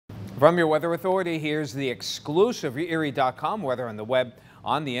From your Weather Authority, here's the exclusive YourErie.com weather on the web.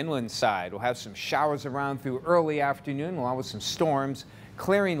 On the inland side, we'll have some showers around through early afternoon, along with some storms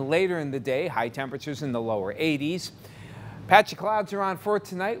clearing later in the day. High temperatures in the lower 80s. Patchy clouds around for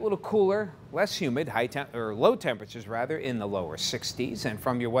tonight, a little cooler, less humid, low temperatures rather in the lower 60s. And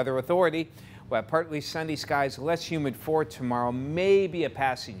from your Weather Authority, we'll have partly sunny skies, less humid for tomorrow, maybe a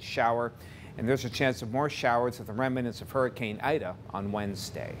passing shower. And there's a chance of more showers with the remnants of Hurricane Ida on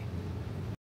Wednesday.